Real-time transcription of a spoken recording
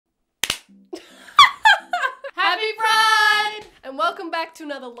Happy Pride! And welcome back to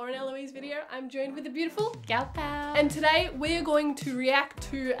another Lauren Eloise video. I'm joined with the beautiful Gal Pal. And today we're going to react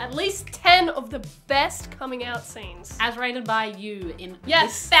to at least 10 of the best coming out scenes. As rated by you in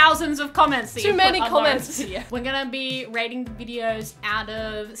yes, thousands of comments. Too many comments. We're gonna be rating videos out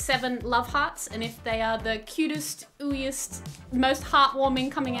of 7 love hearts, and if they are the cutest, ooiest, most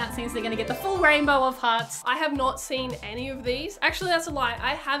heartwarming coming out scenes, they're gonna get the full rainbow of hearts. I have not seen any of these. Actually, that's a lie.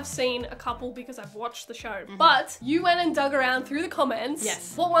 I have seen a couple because I've watched the show. But you went and dug around through the comments.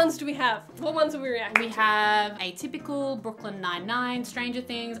 Yes. What ones do we have? What ones are we reacting to? We have Atypical, Brooklyn Nine-Nine, Stranger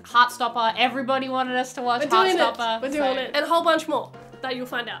Things, Heartstopper. Everybody wanted us to watch Heartstopper. We're doing it. And a whole bunch more that you'll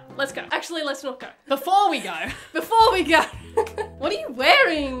find out. Let's go. Actually, let's not go. Before we go. Before we go. What are you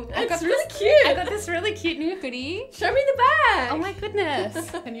wearing? It's really cute. I got this really cute new hoodie. Show me the back. Oh my goodness.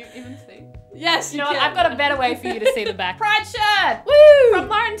 Can you even see? Yes, you know what? I've got a better way for you to see the back. Pride shirt! Woo! From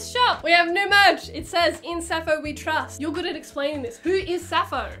Lauren's shop. We have new merch. It says, "In Sappho we trust." You're good at explaining this. Who is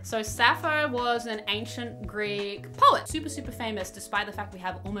Sappho? So Sappho was an ancient Greek poet. Super, super famous, despite the fact we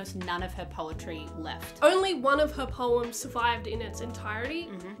have almost none of her poetry left. Only one of her poems survived in its entirety.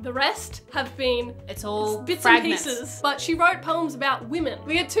 The rest have been it's all bits fragments. and pieces. But she wrote poems about women.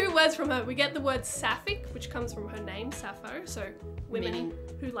 We get 2 words from her. We get the word sapphic, which comes from her name, Sappho. So women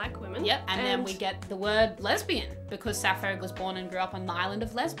who like women. Yep, and then we get the word lesbian, because Sappho was born and grew up on the island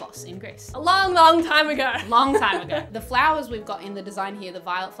of Lesbos in Greece. A long, long time ago. Long time ago. The flowers we've got in the design here, the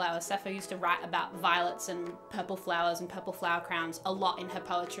violet flowers, Sappho used to write about violets and purple flowers and purple flower crowns a lot in her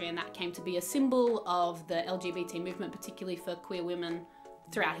poetry, and that came to be a symbol of the LGBT movement, particularly for queer women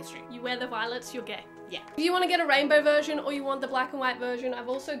throughout history. You wear the violets, you're gay. Yeah. If you want to get a rainbow version or you want the black and white version, I've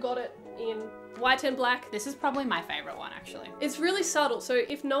also got it in white and black. This is probably my favorite one, actually. It's really subtle, so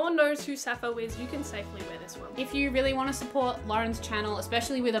if no one knows who Sappho is, you can safely wear this one. If you really want to support Lauren's channel,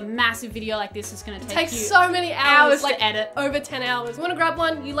 especially with a massive video like this, it's going to take takes you so many hours to edit. Over 10 hours. You want to grab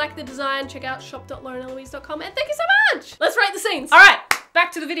one, you like the design, check out shop.laureneloise.com, and thank you so much! Let's rate the scenes. All right,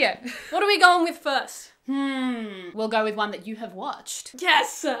 back to the video. What are we going with first? We'll go with one that you have watched.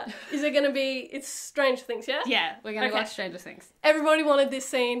 Yes! Is it gonna be, it's Stranger Things, yeah? Yeah, we're gonna watch Stranger Things. Everybody wanted this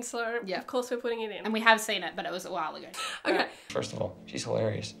scene, so of course we're putting it in. And we have seen it, but it was a while ago. Okay. First of all, she's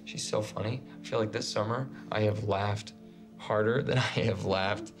hilarious. She's so funny. I feel like this summer I have laughed harder than I have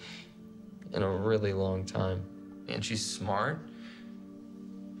laughed in a really long time. And she's smart.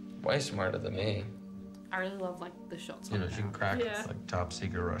 Way smarter than me. I really love like the shots. You know, she can crack like top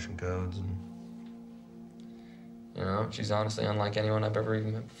secret Russian codes and you know, she's honestly unlike anyone I've ever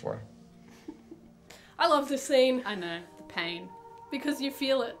even met before. I love this scene. I know, the pain. Because you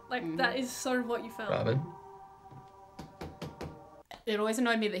feel it. Like, that is sort of what you felt. Robin? It always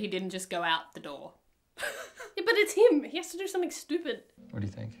annoyed me that he didn't just go out the door. Yeah, but it's him. He has to do something stupid. What do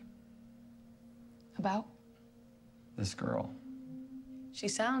you think? About? This girl. She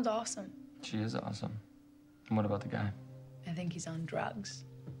sounds awesome. She is awesome. And what about the guy? I think he's on drugs,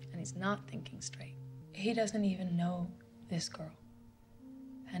 and he's not thinking straight. He doesn't even know this girl.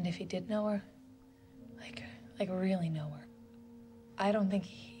 And if he did know her, like really know her, I don't think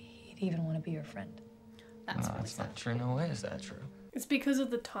he'd even want to be her friend. That's no, that's not true. No way is that true. It's because of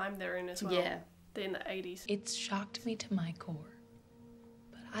the time they're in as well. Yeah. They're in the 80s. It's shocked me to my core,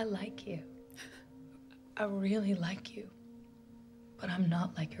 but I like you. I really like you. But I'm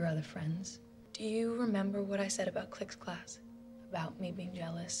not like your other friends. Do you remember what I said about Click's class? About me being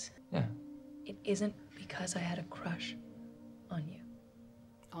jealous? Yeah. It isn't because I had a crush on you.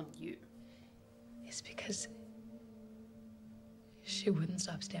 On you. It's because she wouldn't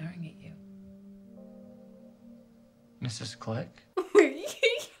stop staring at you. Mrs. Click?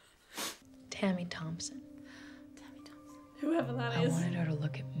 Tammy Thompson. Tammy Thompson. Whoever that I is. wanted her to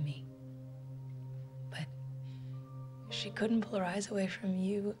look at me. But she couldn't pull her eyes away from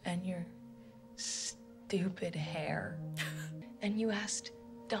you and your stupid hair. And you asked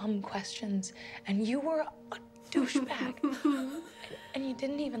dumb questions, and you were a douchebag. and you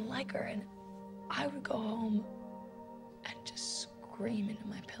didn't even like her, and I would go home and just scream into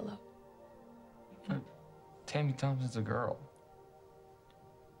my pillow. Tammy Thompson's a girl.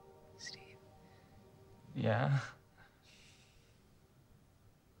 Steve. Yeah?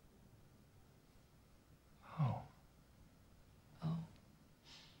 Oh. Oh.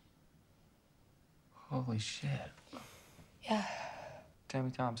 Holy shit. Yeah. Tammy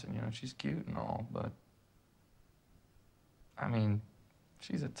Thompson, you know, she's cute and all, but I mean,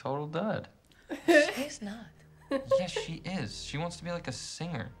 she's a total dud. She's not. Yes, she is. She wants to be like a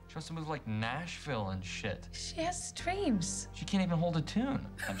singer. She wants to move like Nashville and shit. She has dreams. She can't even hold a tune.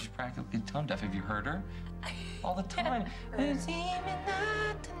 And she's practically tone deaf. Have you heard her? All the time. I really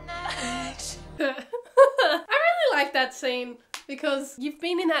that scene because you've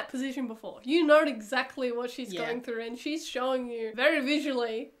been in that position before. You know exactly what she's going through, and she's showing you very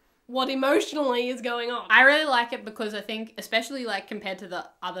visually what emotionally is going on. I really like it because I think, especially like compared to the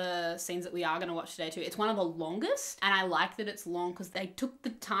other scenes that we are going to watch today too, it's one of the longest, and I like that it's long because they took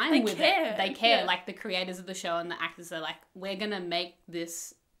the time with it. They care. Yeah. Like the creators of the show and the actors are like, we're going to make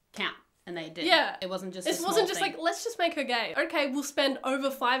this count. And they did. Yeah. It wasn't just It a wasn't small just thing. like, let's just make her gay. Okay, we'll spend over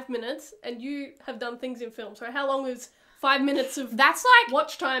 5 minutes, and you have done things in film. So how long is 5 minutes of That's like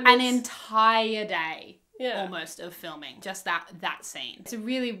watch time? an entire day. Yeah. Almost of filming just that scene. It's a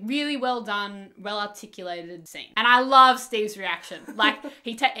really, really well done, well articulated scene, and I love Steve's reaction. Like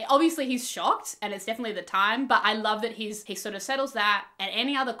obviously he's shocked, and it's definitely the time, but I love that he sort of settles that, and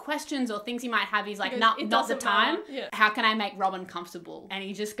any other questions or things he might have, he's like, not the time. Yeah. How can I make Robin comfortable? And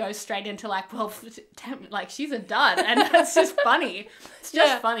he just goes straight into like, well, like she's a dud, and that's just funny. It's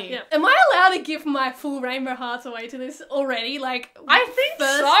just funny. Yeah. Am I allowed to give my full rainbow hearts away to this already? Like, I think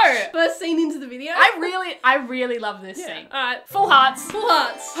so. First scene into the video. I really love this scene. Alright. Full hearts. Full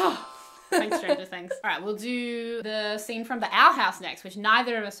hearts. Thanks, Stranger Things. Alright, we'll do the scene from the Owl House next, which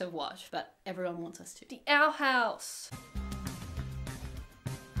neither of us have watched, but everyone wants us to. The Owl House.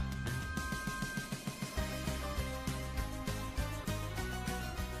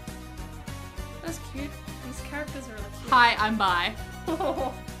 That's cute. These characters are really cute. Hi, I'm bi.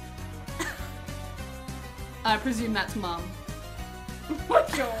 I presume that's Mum. Oh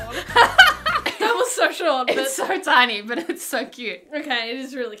my god. That was so short, but... It's so tiny, but it's so cute. Okay, it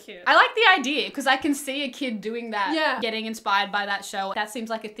is really cute. I like the idea, because I can see a kid doing that, Yeah. getting inspired by that show. That seems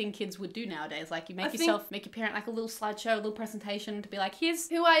like a thing kids would do nowadays. Like, you make your parent like a little slideshow, a little presentation to be like, here's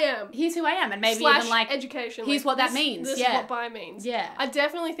who I am. Here's who I am. And maybe Slash even like, education. here's like, what that means. This Yeah. is what bi means. Yeah. I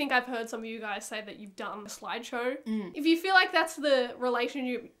definitely think I've heard some of you guys say that you've done a slideshow. Mm. If you feel like that's the relation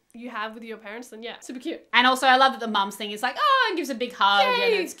you have with your parents, then yeah, super cute. And also I love that the mum's thing is like, oh, and gives a big hug. Yay!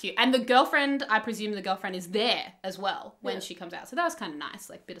 And it's cute. And the girlfriend, I presume the girlfriend is there as well when Yeah. she comes out. So that was kind of nice,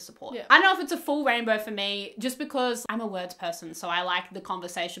 like bit of support. Yeah. I don't know if it's a full rainbow for me, just because I'm a words person. So I like the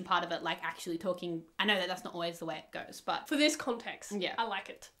conversation part of it, like actually talking. I know that that's not always the way it goes, but For this context, Yeah. I like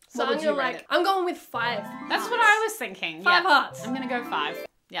it. So What would you rate it? I'm going with 5. that's what I was thinking. 5 Yeah. hearts. I'm going to go 5.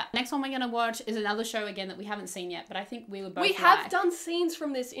 Yeah. Next one we're going to watch is another show again that we haven't seen yet, but I think we would both We have like. done scenes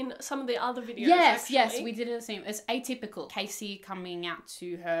from this in some of the other videos. Yes, actually. yes, we did a scene. It's Atypical. Casey coming out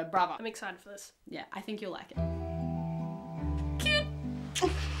to her brother. I'm excited for this. Yeah, I think you'll like it.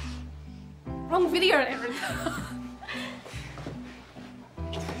 Cute. Wrong video, Erin.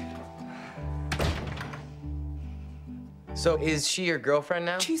 So is she your girlfriend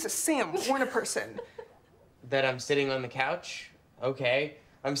now? Jesus, Sam, warn a person. That I'm sitting on the couch? Okay,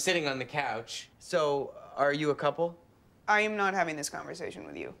 I'm sitting on the couch. So, are you a couple? I am not having this conversation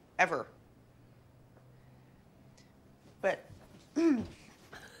with you, ever. But,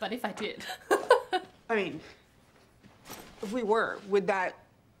 But if I did. I mean, if we were, would that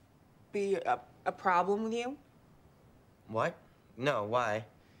be a problem with you? What? No, why?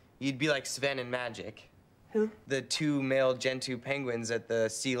 You'd be like Sven and Magic. Who? The 2 male Gentoo penguins at the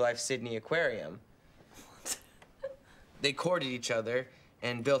Sea Life Sydney Aquarium. They courted each other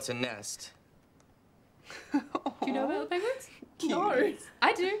and built a nest. Do you know about the penguins? No.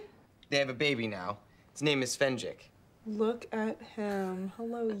 I do. They have a baby now. His name is Svenjik. Look at him.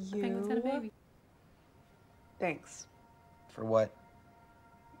 Hello, you. Penguins had a baby. Thanks For what?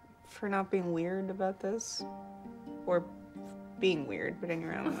 for not being weird about this. Or being weird, but in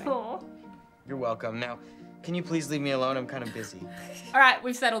your own way. Aw. You're welcome. Now, can you please leave me alone? I'm kind of busy. All right,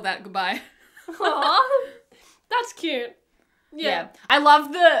 we've settled that. Goodbye. Aw. That's cute. Yeah. I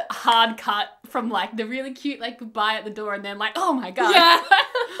love the hard cut from like the really cute like goodbye at the door and then like, oh my god. Yeah.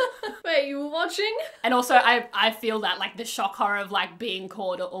 Wait, you were watching? And also I feel that like the shock horror of like being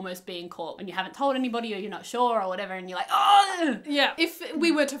caught or almost being caught when you haven't told anybody or you're not sure or whatever and you're like, oh. Yeah. If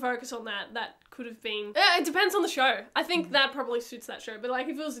we were to focus on that, that could have been... it depends on the show. I think that probably suits that show. But like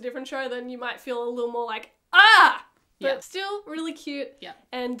if it was a different show, then you might feel a little more like, ah! But Yeah. still really cute. Yeah.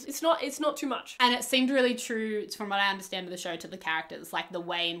 And it's not too much. And it seemed really true, from what I understand of the show, to the characters, like the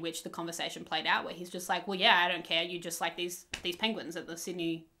way in which the conversation played out, where he's just like, well, yeah, I don't care, you just like these penguins at the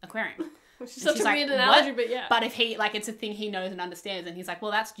Sydney Aquarium. Which is And such she's a like, weird "What?" analogy, but yeah. But if he, like, it's a thing he knows and understands, and he's like,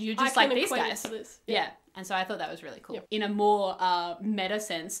 well, you're just I like can these equate it guys. to this. Yeah. And so I thought that was really cool. Yep. In a more meta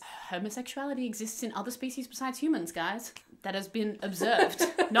sense, homosexuality exists in other species besides humans, guys. That has been observed.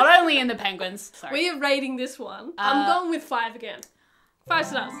 Not only in the penguins. Sorry. We are rating this one. I'm going with 5 again. 5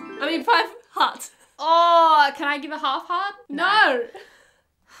 stars. I mean 5 hearts. Oh, can I give a half heart? No.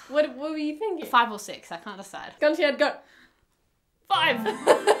 What were you thinking? 5 or 6, I can't decide. Gun to your head, go. 5!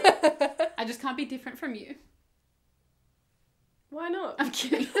 I just can't be different from you. Why not? I'm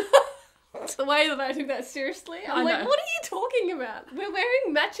kidding. The way that I took that seriously, I'm I like, know. what are you talking about? We're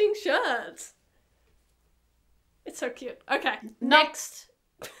wearing matching shirts. It's so cute. Okay, next.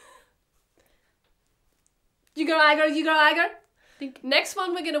 You go, I go, you go, I go. Next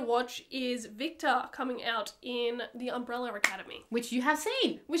one we're going to watch is Victor coming out in the Umbrella Academy. Which you have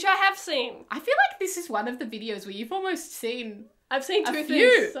seen. Which I have seen. I feel like this is one of the videos where you've almost seen... I've seen a two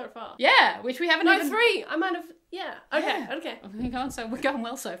few. things so far. Yeah, which we haven't No, even... 3. I might have... Yeah. Okay, Yeah. okay. We're going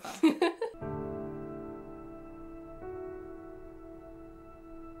well so far.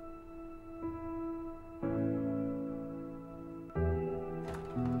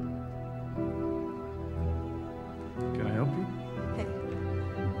 Can I help you? Hey.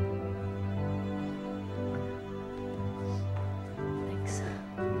 Thanks.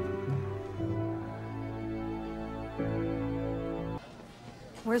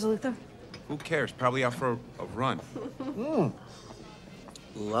 Where's Luther? Who cares? Probably out for a run.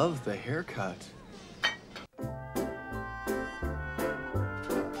 Love the haircut.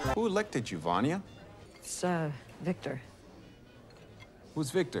 Who elected you, Vanya? It's, Victor. Who's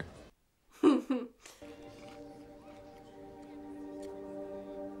Victor?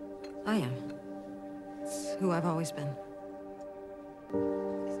 I am. It's who I've always been.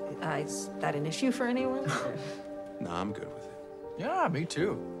 Is that an issue for anyone? Nah, I'm good with it. Yeah, me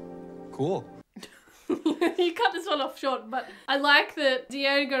too. Cool. You cut this one off short, but I like that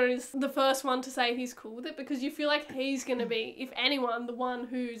Diego is the first one to say he's cool with it because you feel like he's going to be, if anyone, the one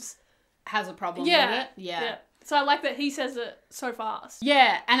who's... Has a problem Yeah. with it. Yeah. So I like that he says it so fast.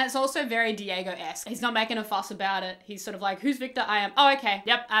 Yeah, and it's also very Diego-esque. He's not making a fuss about it. He's sort of like, who's Victor? I am. Oh, okay.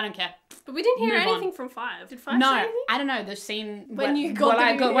 Yep, I don't care. But we didn't hear Move on. anything from 5. Did 5 say No, anything? I don't know. The scene When you got where the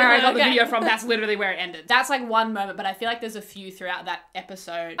I video- where I got the okay. video from, that's literally where it ended. That's like one moment, but I feel like there's a few throughout that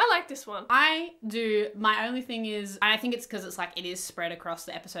episode. I like this one. I do. My only thing is, and I think it's because it's like it is spread across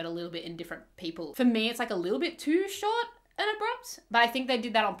the episode a little bit in different people. For me, it's like a little bit too short and abrupt, but I think they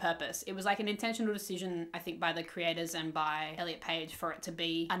did that on purpose. It was like an intentional decision, I think, by the creators and by Elliot Page for it to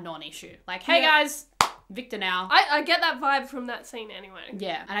be a non-issue. Like, hey Yeah. guys, Victor now. I get that vibe from that scene anyway.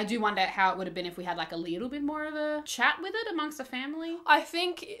 Yeah, and I do wonder how it would have been if we had like a little bit more of a chat with it amongst the family. I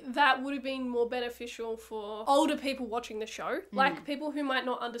think that would have been more beneficial for older people watching the show. Like, people who might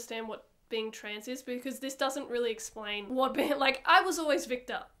not understand what being trans is, because this doesn't really explain what being... Like, I was always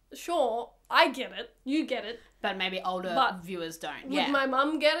Victor. Sure, I get it. You get it. But maybe older But viewers don't. Would Yeah. my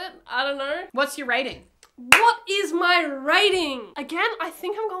mum get it? I don't know. What's your rating? What is my rating? Again, I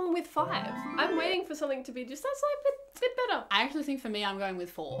think I'm going with 5. I'm waiting for something to be just that's like a bit better. I actually think for me, I'm going with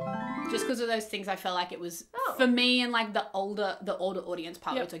 4. Just because of those things, I felt like it was Oh. for me and like the older audience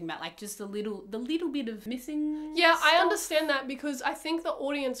part Yep. we're talking about, like just the little bit of missing. Yeah, I stuff. understand that because I think the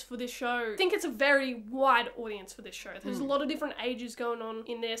audience for this show, I think it's a very wide audience for this show. There's a lot of different ages going on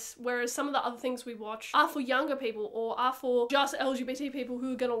in this, whereas some of the other things we watch are for younger people or are for just LGBT people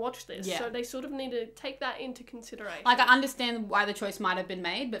who are going to watch this. Yeah. So they sort of need to take that into consideration. Like I understand why the choice might have been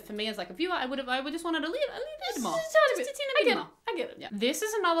made, but for me as like a viewer, I would just wanted a little bit more. Just a tiny bit. Just a I teeny bit get more. it. I get it. Yeah. This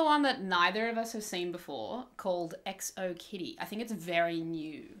is another one that neither of us have seen before, called XO Kitty. I think it's very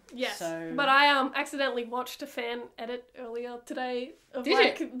new. Yes, So... but I accidentally watched a fan edit earlier today of Did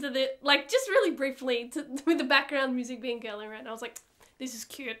like you? like just really briefly with the background music being girly around. I was like, this is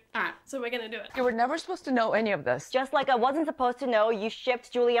cute. Alright. So we're gonna do it. You were never supposed to know any of this. Just like I wasn't supposed to know you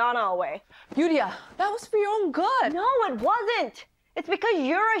shipped Juliana away. Yulia, that was for your own good. No, it wasn't. It's because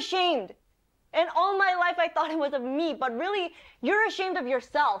you're ashamed. And all my life I thought it was of me, but really, you're ashamed of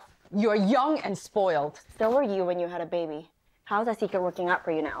yourself. You're young and spoiled. So were you when you had a baby. How's that secret working out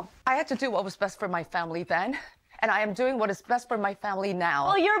for you now? I had to do what was best for my family then, and I am doing what is best for my family now.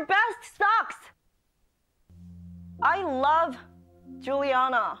 Well, your best sucks. I love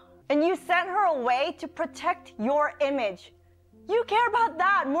Juliana, and you sent her away to protect your image. You care about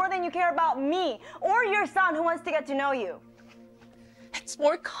that more than you care about me or your son who wants to get to know you. It's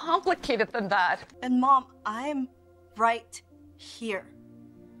more complicated than that. And Mom, I'm right here,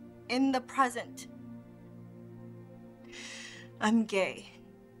 in the present. I'm gay.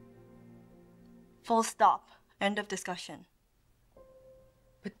 Full stop. End of discussion.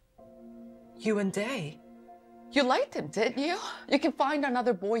 You and Day. You liked him, didn't you? You can find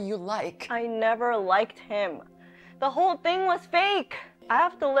another boy you like. I never liked him. The whole thing was fake. I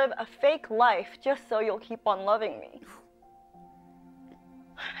have to live a fake life just so you'll keep on loving me.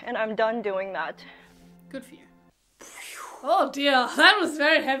 And I'm done doing that. Good for you. Oh dear, that was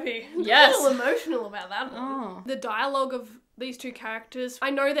very heavy. Yes. A little emotional about that one. Oh. The dialogue of these two characters,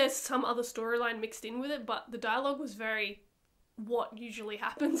 I know there's some other storyline mixed in with it, but the dialogue was very what usually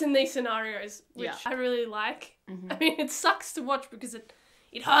happens in these scenarios, which I really like. I mean, it sucks to watch because it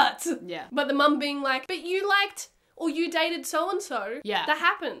hurts. Yeah. But the mum being like, but you liked or you dated so-and-so. Yeah. That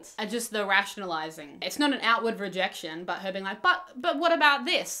happens. And just the rationalizing. It's not an outward rejection, but her being like, but what about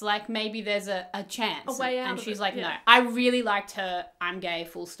this? Like, maybe there's a chance. A way out And of she's it, like, yeah. no. I really liked her, I'm gay,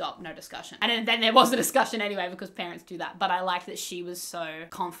 full stop, no discussion. And then there was a discussion anyway, because parents do that. But I liked that she was so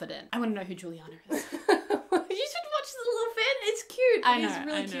confident. I want to know who Juliana is. You should watch the little fan. It's cute. It's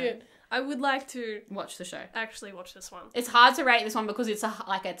really cute. I would like to watch the show. Actually watch this one. It's hard to rate this one because it's a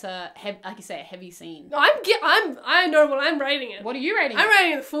like you say, a heavy scene. No, I know what I'm rating it. What are you rating I'm it?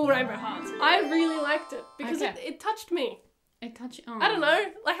 rating the full Rainbow Hearts. I really liked it because it touched me. It touched you? Oh. I don't know.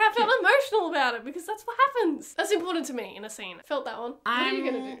 Like, I felt emotional about it because that's what happens. That's important to me in a scene. I felt that one. What are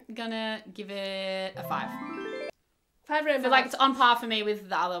you gonna do? I'm gonna give it a 5. 5 Rainbow But like Hearts. it's on par for me with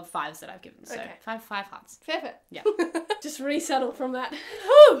the other 5s that I've given. So Okay. 5 hearts. Fair. Yeah. Just resettle from that.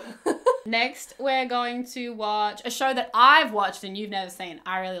 Next, we're going to watch a show that I've watched and you've never seen.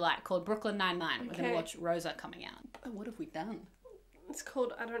 I really like, called Brooklyn Nine-Nine. We're gonna watch Rosa coming out. Oh, what have we done? It's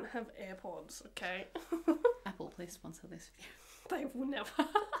called I Don't Have AirPods, okay? Apple, please sponsor this video. They will never.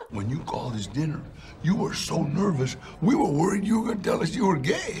 When you called us dinner, you were so nervous, we were worried you were gonna tell us you were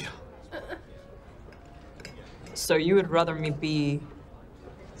gay. So you would rather me be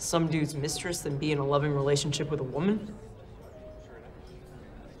some dude's mistress than be in a loving relationship with a woman?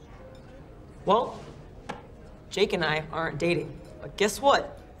 Well, Jake and I aren't dating, but guess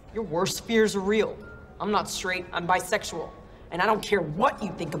what? Your worst fears are real. I'm not straight, I'm bisexual, and I don't care what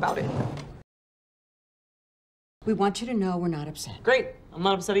you think about it. We want you to know we're not upset. Great, I'm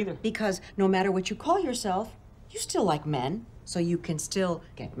not upset either. Because no matter what you call yourself, you still like men, so you can still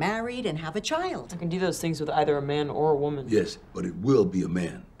get married and have a child. I can do those things with either a man or a woman. Yes, but it will be a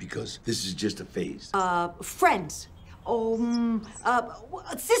man, because this is just a phase. Friends.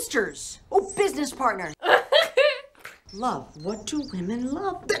 Sisters. Business partners. Love. What do women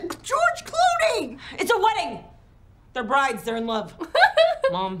love? George Clooney! It's a wedding! They're brides, they're in love.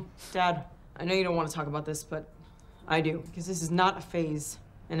 Mom, Dad, I know you don't want to talk about this, but I do, because this is not a phase,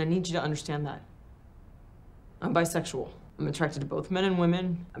 and I need you to understand that. I'm bisexual. I'm attracted to both men and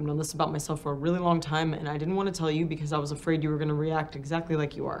women. I've known this about myself for a really long time, and I didn't want to tell you because I was afraid you were going to react exactly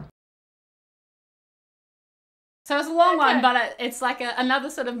like you are. So it's a long one, but it's like another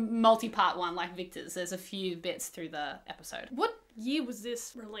sort of multi-part one, like Victor's. There's a few bits through the episode. What year was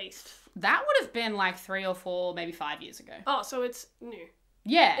this released? That would have been like 3 or 4, maybe 5 years ago. Oh, so it's new.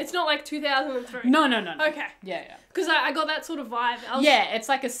 Yeah. It's not like 2003. No. Okay. Yeah. Because I got that sort of vibe. It's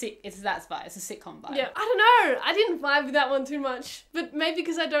like it's that vibe. It's a sitcom vibe. Yeah, I don't know. I didn't vibe with that one too much. But maybe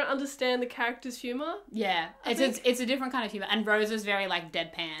because I don't understand the character's humour. Yeah. It's a different kind of humour. And Rosa's very like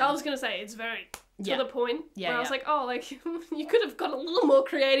deadpan. I was going to say, it's very to the point. Yeah, where I was like, oh, like, you could have got a little more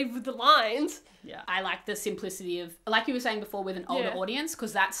creative with the lines. Yeah. I like the simplicity of, like you were saying before, with an older audience,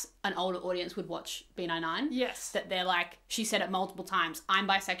 because that's an older audience would watch B99. Yes. That they're like, she said it multiple times, I'm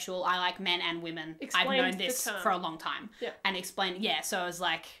bisexual, I like men and women. Explained I've known the this term. for a long time. Yeah. And explained, so I was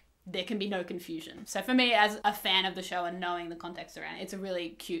like, there can be no confusion. So for me, as a fan of the show and knowing the context around it, it's a really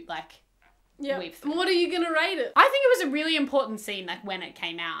cute, like, weave through. What are you going to rate it? I think it was a really important scene, like when it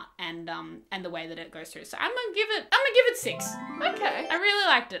came out, and the way that it goes through. So I'm gonna give it 6. Okay. I really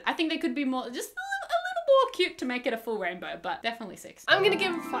liked it. I think they could be more, just a little more cute to make it a full rainbow, but definitely 6. I'm going to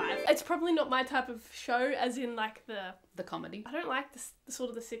give it 5. It's probably not my type of show, as in like the comedy. I don't like the sort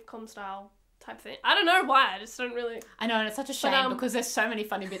of the sitcom style type thing. I don't know why. I just don't really. I know, and it's such a shame because there's so many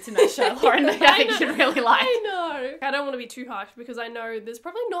funny bits in that show, Lauren, that I think you'd really like. I know. I don't want to be too harsh because I know there's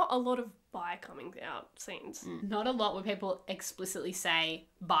probably not a lot of bi coming out scenes. Not a lot where people explicitly say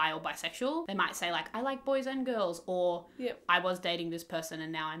bi or bisexual. They might say like, I like boys and girls, or I was dating this person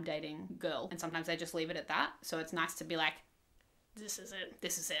and now I'm dating girl. And sometimes they just leave it at that. So it's nice to be like, this is it.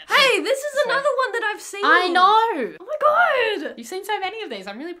 This is it. Hey, this is another one that I've seen. I know. Oh my god. You've seen so many of these.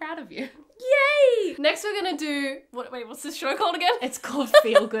 I'm really proud of you. Yay! Next we're gonna do what's this show called again? It's called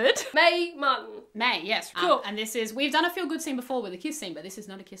Feel Good. May Martin. May, yes. Cool. And this is, we've done a feel good scene before with a kiss scene, but this is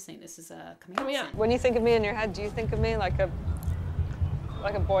not a kiss scene. This is a coming out scene. When you think of me in your head, do you think of me like a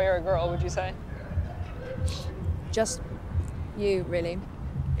boy or a girl, would you say? Just you, really.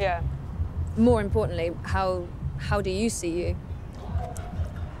 Yeah. More importantly, how do you see you?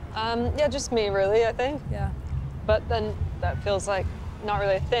 Yeah, just me, really, I think. Yeah. But then that feels like not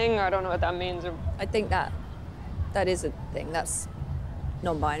really a thing, or I don't know what that means. Or... I think that is a thing. That's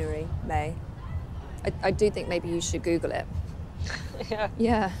non-binary, May. I do think maybe you should Google it. Yeah.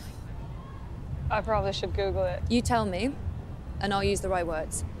 Yeah. I probably should Google it. You tell me, and I'll use the right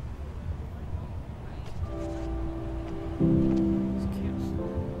words.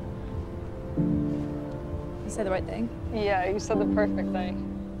 You said the right thing. Yeah, you said the perfect thing.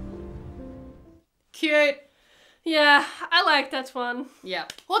 Cute. Yeah, I like that one. Yeah.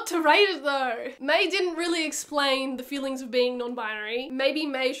 What to rate it though? May didn't really explain the feelings of being non-binary. Maybe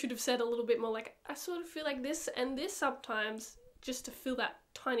May should have said a little bit more like, I sort of feel like this and this sometimes, just to fill that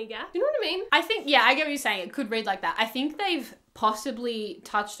tiny gap. You know what I mean? I think, yeah, I get what you're saying. It could read like that. I think they've possibly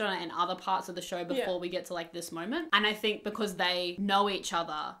touched on it in other parts of the show before we get to like this moment. And I think because they know each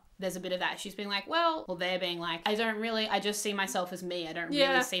other, there's a bit of that. She's being like, well, or they're being like, I just see myself as me. I don't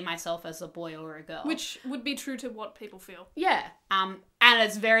really see myself as a boy or a girl. Which would be true to what people feel. Yeah. And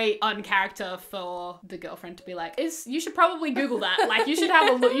it's very on character for the girlfriend to be like, you should probably Google that. Like, you should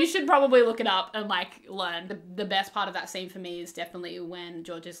have a look, you should probably look it up and like learn. The best part of that scene for me is definitely when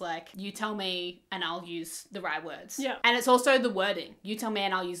George is like, you tell me and I'll use the right words. Yeah. And it's also the wording. You tell me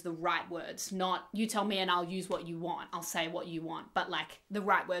and I'll use the right words, not you tell me and I'll use what you want. I'll say what you want. But like the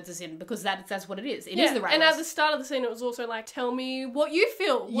right words is in, because that's what it is. It is the right and words. at the start of the scene, it was also like, tell me what you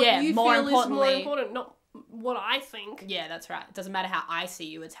feel. What you more feel is more importantly, important, not what I think. Yeah, that's right. It doesn't matter how I see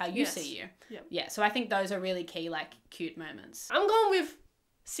you, it's how you see you. Yep. Yeah, so I think those are really key, like, cute moments. I'm going with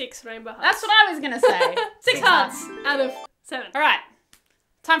 6 rainbow hearts. That's what I was going to say. 6 hearts out of 7. All right.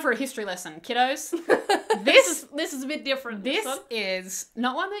 Time for a history lesson, kiddos. This is a bit different. This is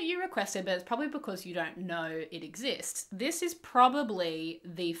not one that you requested, but it's probably because you don't know it exists. This is probably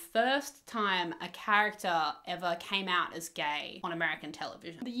the first time a character ever came out as gay on American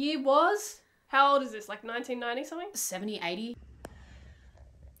television. The year was... How old is this? Like 1990 something? 70, 80?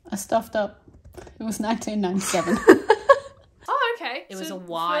 I stuffed up. It was 1997. Oh, okay. It was a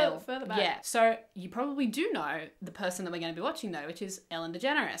while. Further back. Yeah. So you probably do know the person that we're going to be watching though, which is Ellen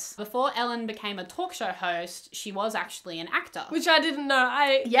DeGeneres. Before Ellen became a talk show host, she was actually an actor. Which I didn't know.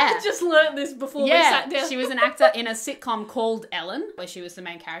 I just learned this before we sat down. She was an actor in a sitcom called Ellen, where she was the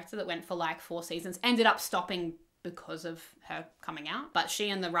main character that went for like 4 seasons. Ended up stopping because of her coming out. But she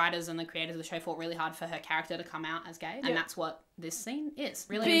and the writers and the creators of the show fought really hard for her character to come out as gay. And that's what this scene is.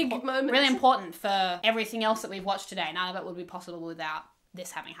 Really big moment. Really important for everything else that we've watched today. None of it would be possible without this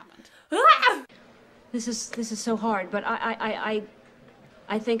having happened. This is so hard, but I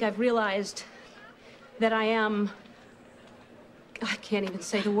think I've realized that I can't even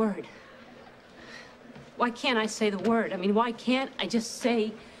say the word. Why can't I say the word? I mean, why can't I just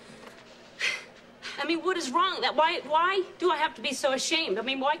say... I mean, what is wrong? Why do I have to be so ashamed? I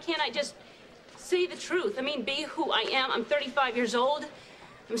mean, why can't I just say the truth? I mean, be who I am. I'm 35 years old.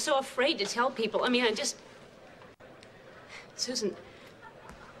 I'm so afraid to tell people. I mean, Susan,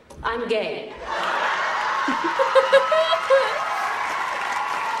 I'm gay.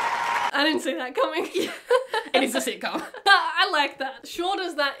 I didn't see that coming. It is a sitcom. I like that. Short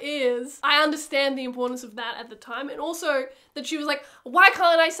as that is, I understand the importance of that at the time, and also that she was like, why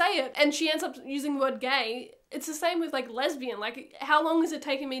can't I say it? And she ends up using the word gay. It's the same with like lesbian. Like, how long is it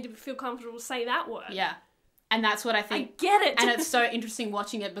taking me to feel comfortable to say that word? Yeah. And that's what I think. I get it. And it's so interesting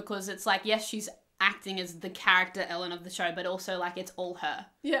watching it because it's like, yes, she's acting as the character Ellen of the show, but also like it's all her.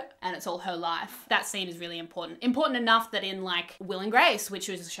 Yeah. And it's all her life. That scene is really important. Important enough that in like Will and Grace, which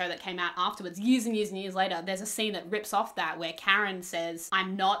was a show that came out afterwards, years and years and years later, there's a scene that rips off that where Karen says,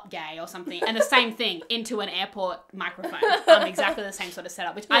 I'm not gay or something. And the same thing into an airport microphone. Exactly the same sort of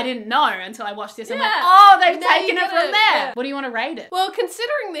setup, which I didn't know until I watched this. I'm like, oh, they've taken it from there. Yeah. What do you want to rate it? Well,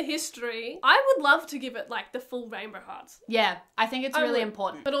 considering the history, I would love to give it like the full rainbow hearts. Yeah, I think it's really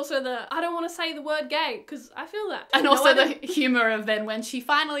important. But also I don't want to say the word gay because I feel that. And also the humour of then when she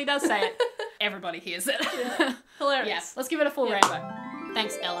finally does say it, everybody hears it. Yeah. Hilarious. Yes, let's give it a full rainbow.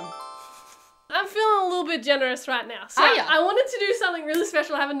 Thanks, Ellen. I'm feeling a little bit generous right now. So Are ya? I wanted to do something really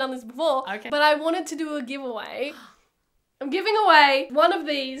special. I haven't done this before. Okay. But I wanted to do a giveaway. I'm giving away one of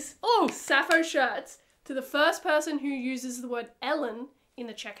these Sappho shirts to the first person who uses the word Ellen in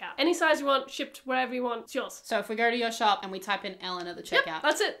the checkout. Any size you want, shipped wherever you want, it's yours. So if we go to your shop and we type in Ellen at the checkout, yep,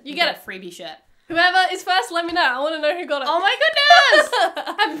 that's it. You get a freebie shirt. Whoever is first, let me know. I want to know who got it. Oh my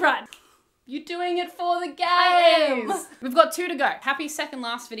goodness! Happy Pride. You're doing it for the gays. I am. We've got 2 to go. Happy second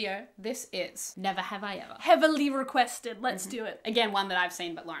last video. This is Never Have I Ever. Heavily requested. Let's do it. Again, one that I've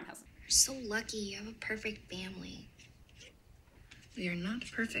seen, but Lauren hasn't. You're so lucky. You have a perfect family. You're not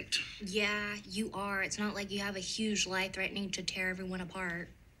perfect. Yeah, you are. It's not like you have a huge lie threatening to tear everyone apart.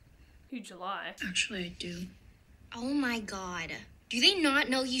 Huge lie. Actually, I do. Oh my god. Do they not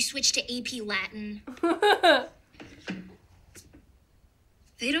know you switched to AP Latin?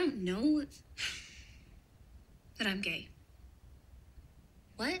 They don't know that I'm gay.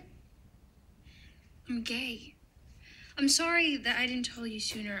 What? I'm gay. I'm sorry that I didn't tell you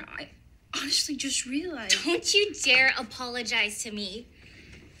sooner. I honestly just realized. Don't you dare apologize to me.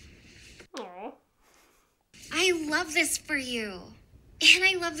 Aww. I love this for you. And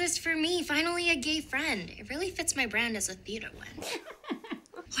I love this for me. Finally, a gay friend. It really fits my brand as a theater one. Wow.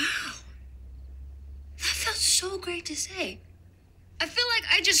 That felt so great to say. I feel like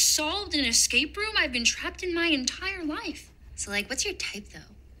I just solved an escape room I've been trapped in my entire life. So, like, what's your type, though?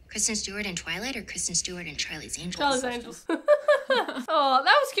 Kristen Stewart in Twilight or Kristen Stewart in Charlie's Angels? Charlie's Angels. Oh,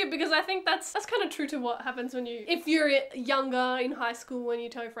 that was cute because I think that's kind of true to what happens when if you're younger in high school when you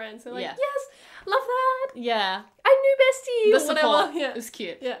tell friends. They're like, Yeah. yes, love that. Yeah. I knew bestie. The or whatever. support Yeah. is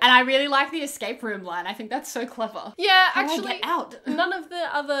cute. Yeah. And I really like the escape room line. I think that's so clever. Yeah, How do I actually, get out? none of the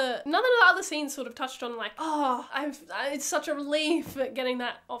other scenes sort of touched on like, oh, it's such a relief at getting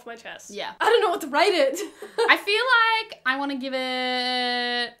that off my chest. Yeah. I don't know what to rate it. I feel like I want to give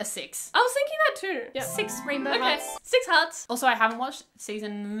it a 6. I was thinking that too. Yeah. 6 rainbow Okay, hearts. 6 hearts. Also, I haven't watched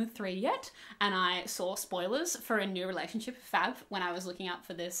season 3 yet, and I saw spoilers for a new relationship fab when I was looking up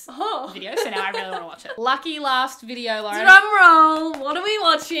for this video, so now I really want to watch it. Lucky last video, Lauren. Drum roll. What are we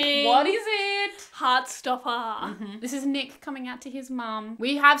watching? What is it? Heartstopper. This is Nick coming out to his mum.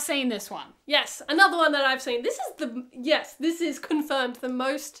 We have seen this one. Yes, another one that I've seen. This is confirmed the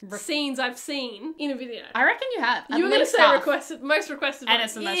most scenes I've seen in a video. I reckon you have. You were going to say most requested And one.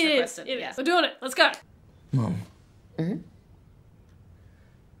 it's the most It is, requested, it is. yeah. We're doing it. Let's go. Mom. You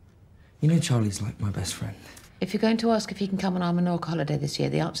know Charlie's like my best friend. If you're going to ask if he can come on our Menorca holiday this year,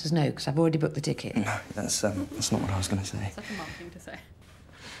 the answer's no, because I've already booked the ticket. No, that's not what I was going to say. Such a mom thing to say.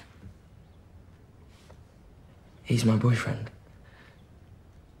 He's my boyfriend.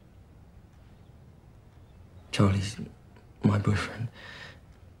 Charlie's my boyfriend.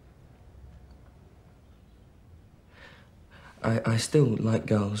 I still like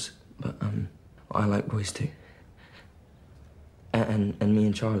girls, but I like boys too. And me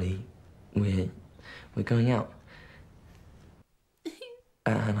and Charlie, we're going out.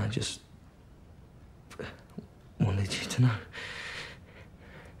 And I just wanted you to know.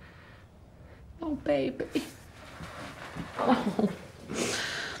 Oh, baby.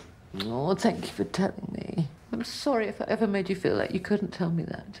 Oh, thank you for telling me. I'm sorry if I ever made you feel like you couldn't tell me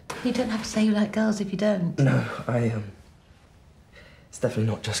that. You don't have to say you like girls if you don't. No, it's definitely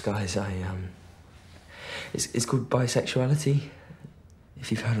not just guys. It's called bisexuality,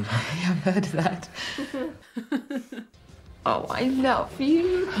 if you've heard of that. Yeah, I've heard of that. Oh, I love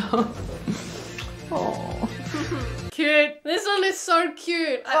you. Oh. Cute. This one is so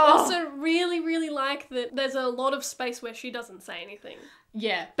cute. I Oh. also really like that there's a lot of space where she doesn't say anything.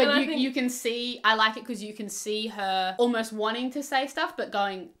 Yeah, And but I you, think- you can see, I like it because you can see her almost wanting to say stuff, but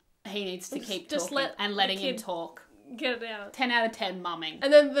going, he needs to keep Just talking let and the letting him kid talk. Get it out. 10 out of 10 mumming.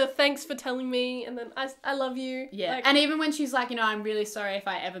 And then the thanks for telling me, and then I love you. Yeah, Like, and even when she's like, I'm really sorry if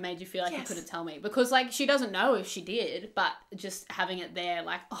I ever made you feel like you Yes. couldn't tell me. Because, like, she doesn't know if she did, but just having it there,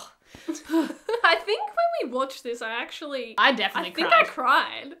 like, oh. I think when we watched this, I definitely think cried. I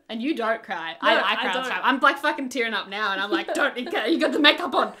cried. And you don't cry. No, I cry I all the don't. time. I'm, like, fucking tearing up now, and I'm like, don't, you got the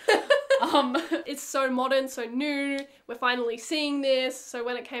makeup on. It's so modern, so new. We're finally seeing this. So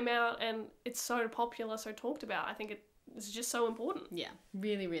when it came out and it's so popular, so talked about, I think it's just so important. Yeah,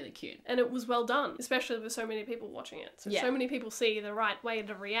 really cute. And it was well done, especially with so many people watching it. So Yeah. so many people see the right way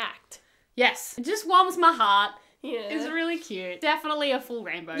to react. Yes, it just warms my heart. Yeah. It's really cute. Definitely a full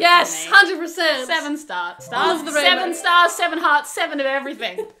rainbow. Yes, for me. 100%. 7 stars. All of the rainbow. 7 stars, 7 hearts, 7 of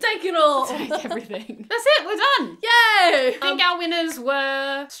everything. Take it all. Take everything. That's it, we're done. Yay! I think our winners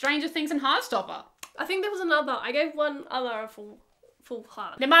were Stranger Things and Heartstopper. I think there was another. I gave one other a full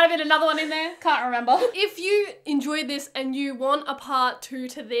heart. There might have been another one in there. Can't remember. If you enjoyed this and you want a part 2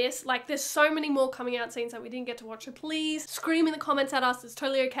 to this, like there's so many more coming out scenes that we didn't get to watch, so please scream in the comments at us. It's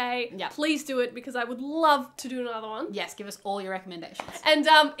totally okay. Yeah. Please do it because I would love to do another one. Yes, give us all your recommendations. And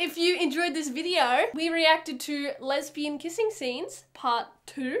if you enjoyed this video, we reacted to lesbian kissing scenes part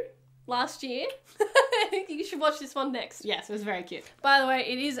 2 last year. You should watch this one next. Yes, it was very cute. By the way,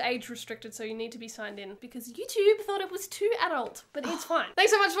 it is age restricted, so you need to be signed in because YouTube thought it was too adult, but it's fine.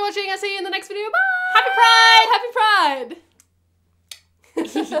 Thanks so much for watching. I'll see you in the next video. Bye! Happy Pride!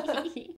 Happy Pride!